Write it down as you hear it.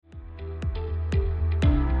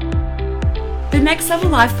The Next Level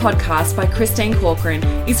Life podcast by Christine Corcoran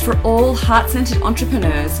is for all heart-centered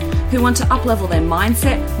entrepreneurs who want to uplevel their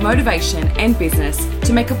mindset, motivation, and business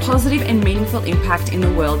to make a positive and meaningful impact in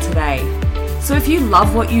the world today. So if you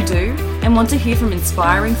love what you do and want to hear from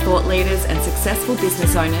inspiring thought leaders and successful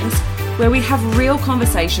business owners, where we have real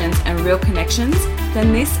conversations and real connections,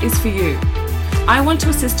 then this is for you. I want to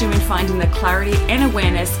assist you in finding the clarity and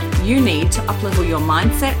awareness you need to uplevel your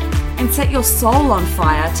mindset and set your soul on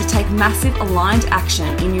fire to take massive aligned action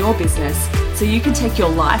in your business so you can take your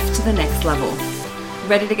life to the next level.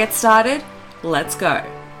 Ready to get started? Let's go.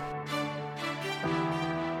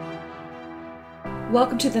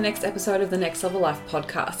 Welcome to the next episode of the Next Level Life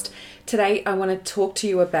podcast. Today, I want to talk to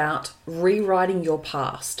you about rewriting your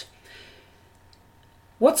past.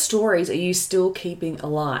 What stories are you still keeping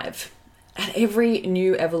alive? At every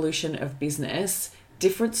new evolution of business,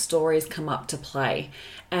 different stories come up to play.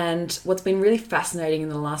 And what's been really fascinating in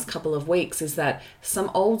the last couple of weeks is that some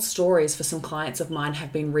old stories for some clients of mine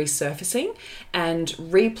have been resurfacing and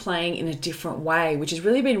replaying in a different way, which has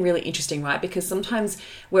really been really interesting, right? Because sometimes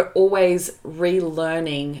we're always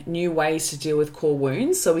relearning new ways to deal with core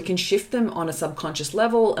wounds. So we can shift them on a subconscious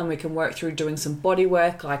level and we can work through doing some body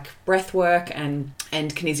work like breath work and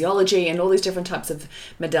kinesiology and all these different types of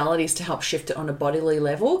modalities to help shift it on a bodily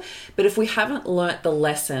level. But if we haven't learnt the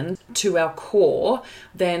lesson to our core,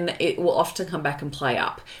 then it will often come back and play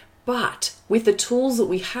up. But with the tools that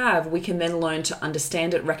we have, we can then learn to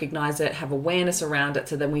understand it, recognize it, have awareness around it,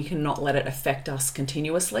 so then we can not let it affect us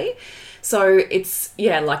continuously. So it's,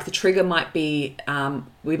 like the trigger might be,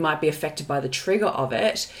 we might be affected by the trigger of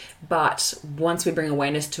it, but once we bring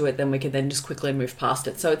awareness to it, then we can then just quickly move past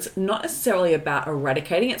it. So it's not necessarily about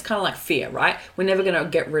eradicating. It's kind of like fear, right? We're never going to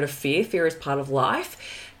get rid of fear. Fear is part of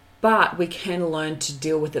life. But we can learn to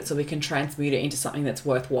deal with it so we can transmute it into something that's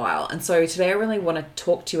worthwhile. And so today I really want to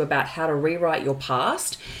talk to you about how to rewrite your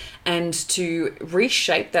past and to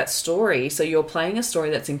reshape that story so you're playing a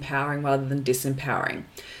story that's empowering rather than disempowering.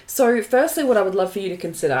 So firstly, what I would love for you to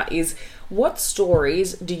consider is, what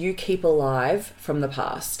stories do you keep alive from the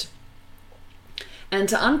past? And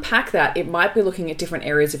to unpack that, it might be looking at different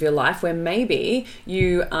areas of your life where maybe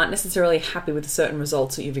you aren't necessarily happy with certain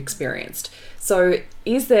results that you've experienced. So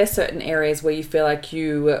is there certain areas where you feel like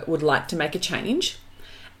you would like to make a change?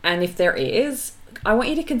 And if there is, I want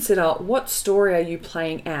you to consider, what story are you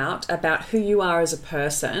playing out about who you are as a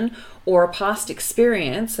person or a past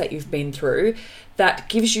experience that you've been through that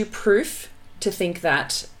gives you proof to think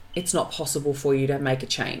that it's not possible for you to make a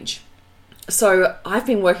change. So I've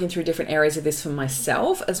been working through different areas of this for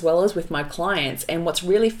myself as well as with my clients. And what's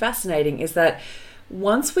really fascinating is that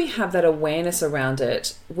once we have that awareness around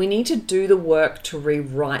it, we need to do the work to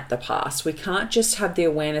rewrite the past. We can't just have the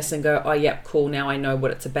awareness and go, oh, yep, cool, now I know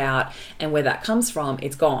what it's about. And where that comes from,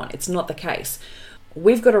 it's gone. It's not the case.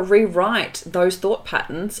 We've got to rewrite those thought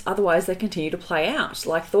patterns, otherwise they continue to play out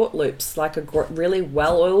like thought loops, like a really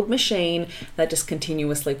well-oiled machine that just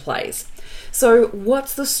continuously plays. So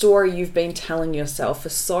what's the story you've been telling yourself for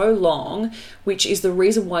so long, which is the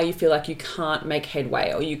reason why you feel like you can't make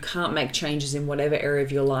headway or you can't make changes in whatever area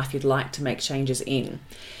of your life you'd like to make changes in?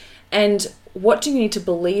 And what do you need to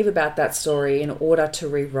believe about that story in order to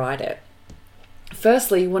rewrite it?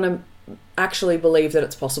 Firstly, you want to actually believe that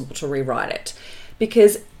it's possible to rewrite it.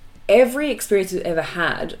 Because every experience we've ever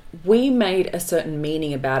had, we made a certain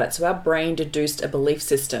meaning about it. So our brain deduced a belief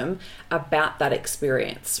system about that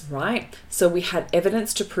experience, right? So we had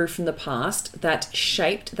evidence to prove from the past that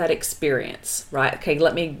shaped that experience, right? Okay,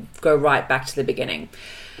 let me go right back to the beginning.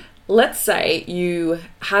 Let's say you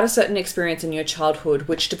had a certain experience in your childhood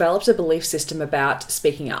which developed a belief system about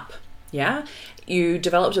speaking up. Yeah, you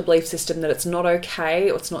developed a belief system that it's not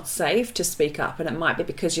okay or it's not safe to speak up. And it might be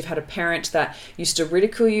because you've had a parent that used to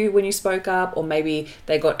ridicule you when you spoke up, or maybe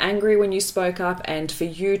they got angry when you spoke up. And for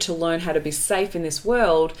you to learn how to be safe in this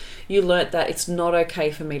world, you learnt that it's not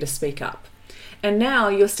okay for me to speak up. And now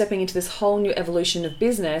you're stepping into this whole new evolution of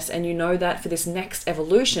business, and you know that for this next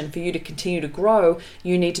evolution, for you to continue to grow,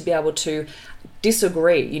 you need to be able to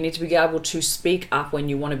disagree. You need to be able to speak up when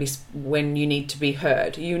you need to be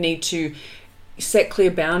heard. You need to set clear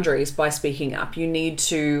boundaries by speaking up. You need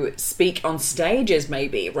to speak on stages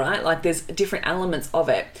maybe, right? Like there's different elements of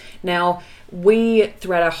it. Now,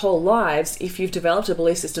 throughout our whole lives, if you've developed a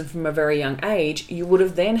belief system from a very young age, you would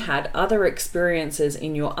have then had other experiences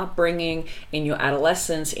in your upbringing, in your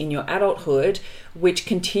adolescence, in your adulthood, which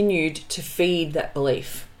continued to feed that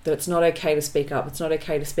belief. that it's not okay to speak up. It's not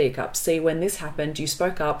okay to speak up. See, when this happened, you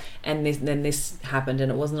spoke up and then this happened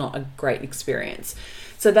and it was not a great experience.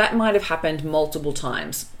 So that might have happened multiple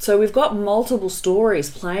times. So we've got multiple stories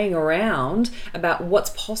playing around about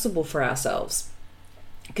what's possible for ourselves,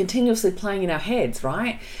 continuously playing in our heads,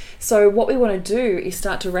 right? So what we want to do is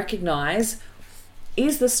start to recognize,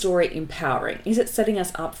 is the story empowering? Is it setting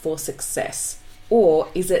us up for success? Or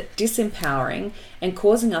is it disempowering and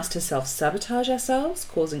causing us to self-sabotage ourselves,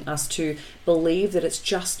 causing us to believe that it's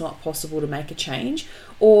just not possible to make a change?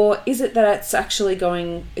 Or is it that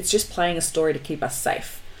it's just playing a story to keep us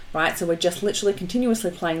safe, right? So we're just literally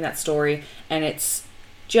continuously playing that story and it's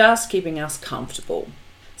just keeping us comfortable.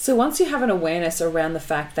 So once you have an awareness around the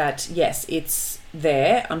fact that, yes, it's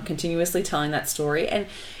there, I'm continuously telling that story, and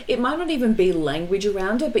it might not even be language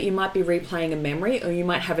around it, but you might be replaying a memory, or you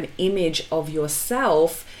might have an image of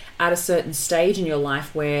yourself at a certain stage in your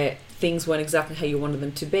life where things weren't exactly how you wanted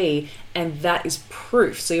them to be, and that is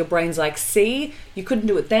proof. So your brain's like, see, you couldn't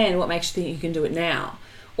do it then, what makes you think you can do it now?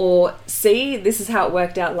 Or see, this is how it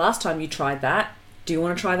worked out last time you tried that. Do you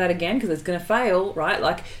want to try that again? Because it's going to fail, right?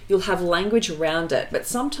 Like, you'll have language around it. But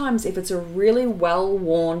sometimes if it's a really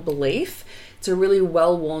well-worn belief, it's a really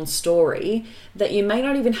well-worn story, that you may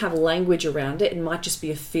not even have language around it. It might just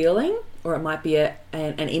be a feeling, or it might be an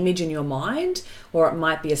image in your mind, or it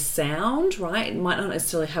might be a sound, right? It might not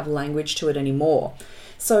necessarily have language to it anymore.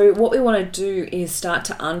 So what we want to do is start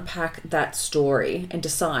to unpack that story and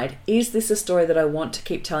decide, is this a story that I want to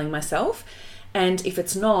keep telling myself? And if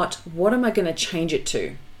it's not, what am I going to change it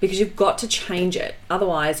to? Because you've got to change it.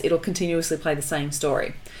 Otherwise, it'll continuously play the same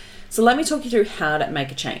story. So let me talk you through how to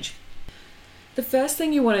make a change. The first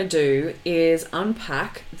thing you want to do is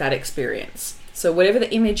unpack that experience. So whatever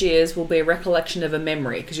the image is will be a recollection of a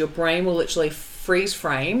memory, because your brain will literally freeze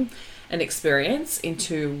frame an experience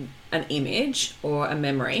into an image or a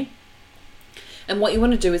memory. And what you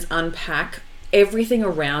want to do is unpack everything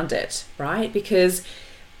around it, right? Because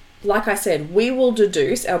like I said,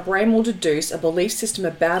 our brain will deduce a belief system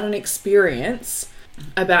about an experience,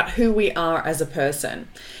 about who we are as a person.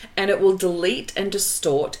 And it will delete and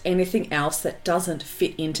distort anything else that doesn't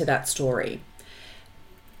fit into that story.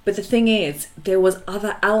 But the thing is, there was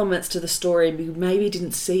other elements to the story we maybe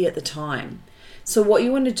didn't see at the time. So what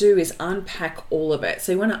you want to do is unpack all of it.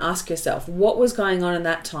 So you want to ask yourself, what was going on in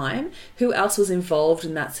that time? Who else was involved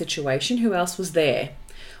in that situation? Who else was there?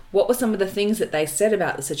 What were some of the things that they said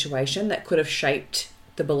about the situation that could have shaped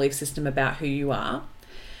the belief system about who you are?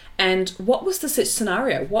 And what was the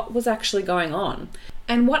scenario? What was actually going on?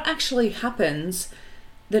 And what actually happens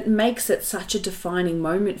that makes it such a defining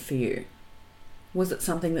moment for you? Was it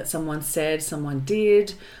something that someone said, someone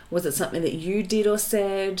did? Was it something that you did or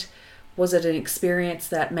said? Was it an experience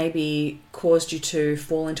that maybe caused you to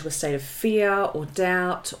fall into a state of fear or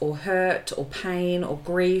doubt or hurt or pain or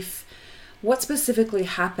grief? What specifically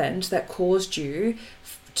happened that caused you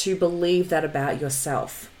to believe that about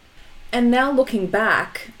yourself? And now looking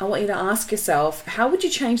back, I want you to ask yourself, how would you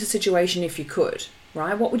change the situation if you could,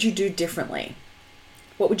 right? What would you do differently?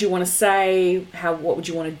 What would you want to say? What would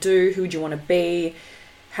you want to do? Who would you want to be?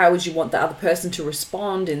 How would you want the other person to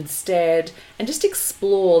respond instead? And just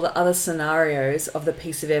explore the other scenarios of the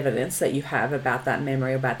piece of evidence that you have about that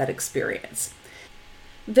memory, about that experience.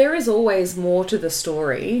 There is always more to the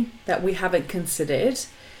story that we haven't considered,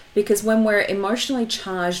 because when we're emotionally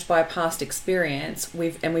charged by a past experience,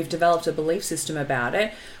 we've developed a belief system about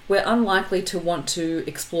it, we're unlikely to want to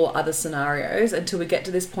explore other scenarios until we get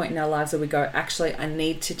to this point in our lives where we go, actually, I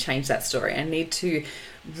need to change that story. I need to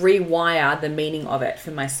rewire the meaning of it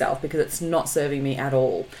for myself because it's not serving me at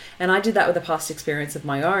all. And I did that with a past experience of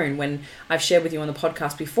my own when I've shared with you on the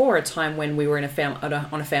podcast before, a time when we were on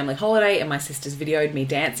a family holiday and my sisters videoed me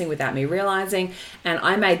dancing without me realizing, and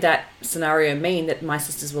I made that scenario mean that my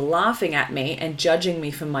sisters were laughing at me and judging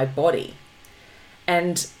me for my body.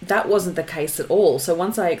 And that wasn't the case at all. So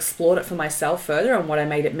once I explored it for myself further and what I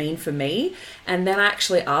made it mean for me, and then I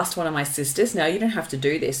actually asked one of my sisters, now you don't have to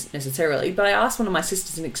do this necessarily, but I asked one of my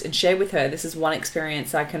sisters and shared with her, this is one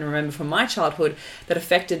experience I can remember from my childhood that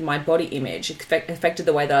affected my body image, affected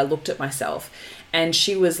the way that I looked at myself. And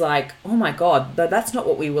she was like, oh my God, that's not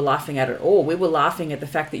what we were laughing at all. We were laughing at the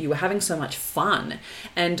fact that you were having so much fun.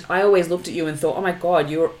 And I always looked at you and thought, oh my God,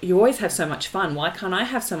 you always have so much fun. Why can't I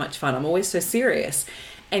have so much fun? I'm always so serious.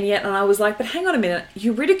 And I was like, but hang on a minute,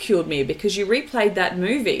 you ridiculed me because you replayed that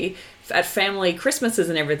movie at family Christmases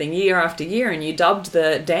and everything year after year, and you dubbed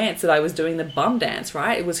the dance that I was doing the bum dance,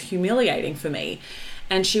 right? It was humiliating for me.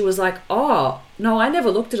 And she was like, oh, no, I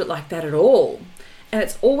never looked at it like that at all. And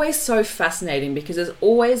it's always so fascinating because there's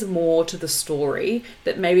always more to the story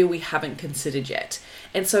that maybe we haven't considered yet.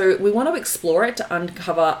 And so we want to explore it to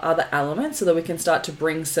uncover other elements so that we can start to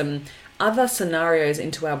bring some other scenarios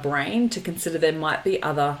into our brain to consider there might be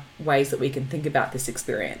other ways that we can think about this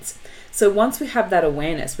experience. So once we have that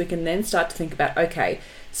awareness, we can then start to think about, okay,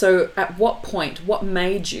 so at what point, what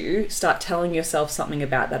made you start telling yourself something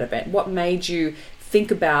about that event? What made you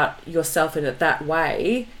think about yourself in it that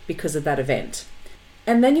way because of that event?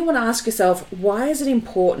 And then you want to ask yourself, why is it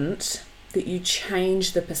important that you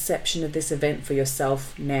change the perception of this event for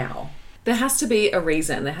yourself now? There has to be a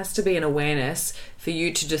reason. There has to be an awareness for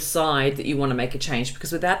you to decide that you want to make a change,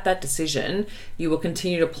 because without that decision, you will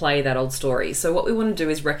continue to play that old story. So what we want to do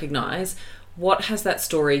is recognize, what has that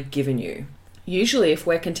story given you? Usually if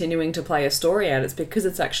we're continuing to play a story out, it's because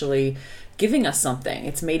it's actually giving us something.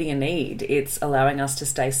 It's meeting a need. It's allowing us to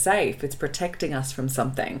stay safe. It's protecting us from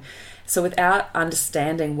something. So without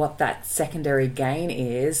understanding what that secondary gain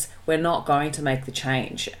is, we're not going to make the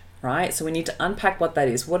change, right? So we need to unpack what that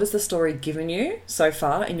is. What has the story given you so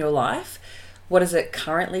far in your life? What is it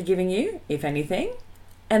currently giving you, if anything?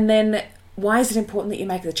 And then why is it important that you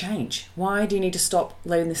make the change? Why do you need to stop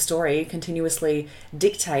letting this story continuously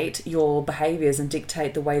dictate your behaviors and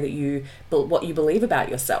dictate the way that what you believe about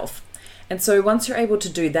yourself? And so once you're able to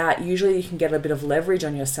do that, usually you can get a bit of leverage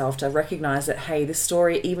on yourself to recognize that, hey, this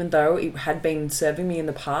story, even though it had been serving me in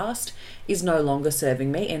the past, is no longer serving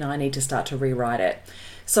me, and I need to start to rewrite it.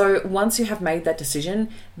 So once you have made that decision,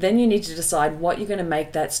 then you need to decide what you're going to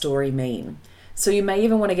make that story mean. So you may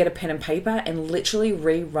even want to get a pen and paper and literally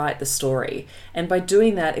rewrite the story. And by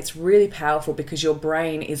doing that, it's really powerful because your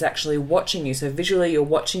brain is actually watching you. So visually, you're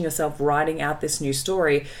watching yourself writing out this new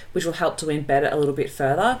story, which will help to embed it a little bit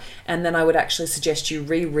further. And then I would actually suggest you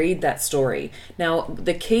reread that story. Now,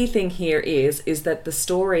 the key thing here is that the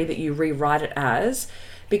story that you rewrite it as,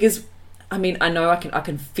 because I mean, I know I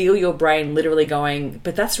can feel your brain literally going,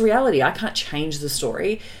 but that's reality. I can't change the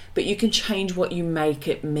story, but you can change what you make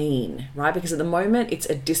it mean, right? Because at the moment, it's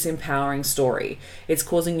a disempowering story. It's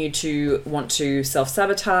causing you to want to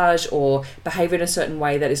self-sabotage or behave in a certain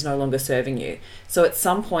way that is no longer serving you. So at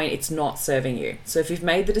some point, it's not serving you. So if you've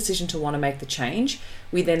made the decision to want to make the change,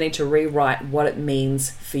 we then need to rewrite what it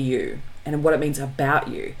means for you and what it means about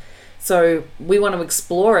you. So we want to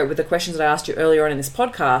explore it with the questions that I asked you earlier on in this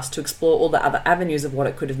podcast, to explore all the other avenues of what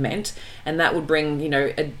it could have meant. And that would bring,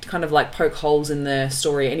 a kind of like poke holes in the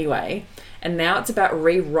story anyway. And now it's about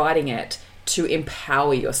rewriting it to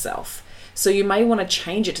empower yourself. So you may want to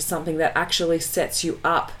change it to something that actually sets you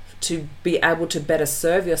up to be able to better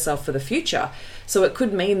serve yourself for the future. So it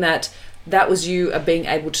could mean that was you being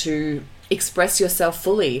able to express yourself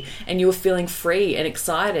fully and you were feeling free and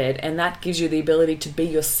excited, and that gives you the ability to be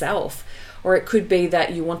yourself. Or it could be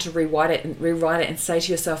that you want to rewrite it and say to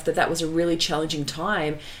yourself that was a really challenging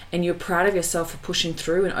time and you're proud of yourself for pushing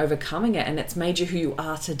through and overcoming it, and it's made you who you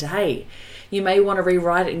are today. You may want to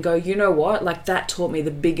rewrite it and go, you know what, like that taught me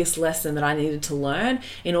the biggest lesson that I needed to learn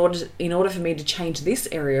in order for me to change this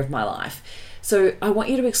area of my life. So I want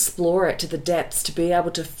you to explore it to the depths, to be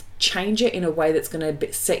able to change it in a way that's going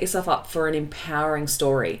to set yourself up for an empowering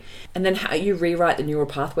story. And then how you rewrite the neural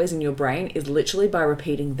pathways in your brain is literally by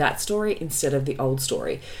repeating that story instead of the old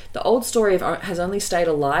story. The old story has only stayed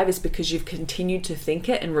alive is because you've continued to think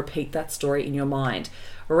it and repeat that story in your mind.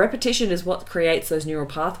 Repetition is what creates those neural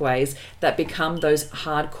pathways that become those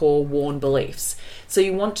hardcore worn beliefs. So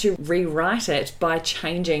you want to rewrite it by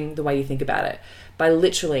changing the way you think about it, by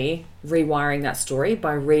literally rewiring that story,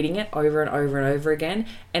 by reading it over and over and over again.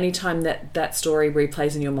 Anytime that story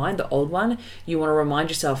replays in your mind, the old one, you want to remind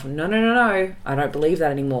yourself, no, I don't believe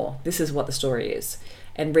that anymore. This is what the story is.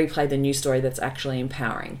 And replay the new story that's actually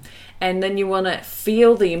empowering. And then you want to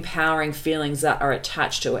feel the empowering feelings that are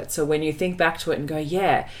attached to it. So when you think back to it and go,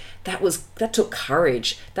 yeah, that took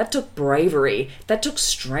courage, that took bravery, that took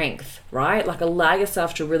strength, right? Like allow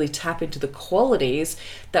yourself to really tap into the qualities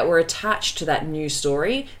that were attached to that new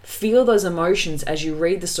story. Feel those emotions as you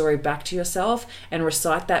read the story back to yourself and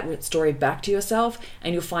recite that story back to yourself,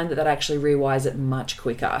 and you'll find that actually rewires it much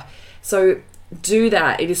quicker. So do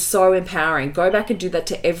that. It is so empowering. Go back and do that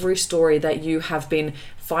to every story that you have been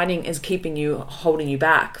finding is holding you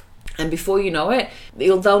back. And before you know it,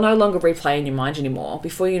 they'll no longer replay in your mind anymore.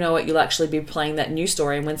 Before you know it, you'll actually be playing that new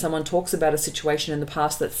story. And when someone talks about a situation in the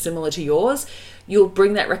past that's similar to yours, you'll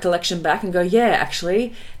bring that recollection back and go, yeah,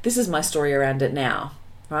 actually, this is my story around it now,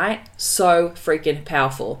 right? So freaking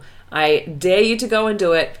powerful. I dare you to go and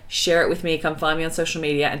do it. Share it with me. Come find me on social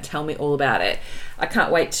media and tell me all about it. I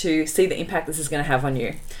can't wait to see the impact this is going to have on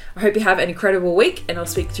you. I hope you have an incredible week, and I'll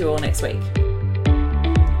speak to you all next week.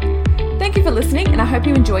 Thank you for listening, and I hope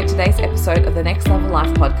you enjoyed today's episode of the Next Level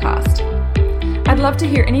Life podcast. I'd love to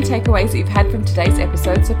hear any takeaways that you've had from today's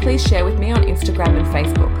episode, so please share with me on Instagram and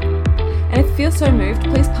Facebook. And if you feel so moved,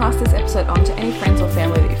 please pass this episode on to any friends or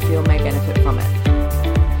family that you feel may benefit from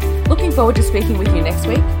it. Looking forward to speaking with you next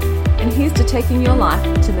week, and here's to taking your life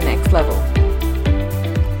to the next level.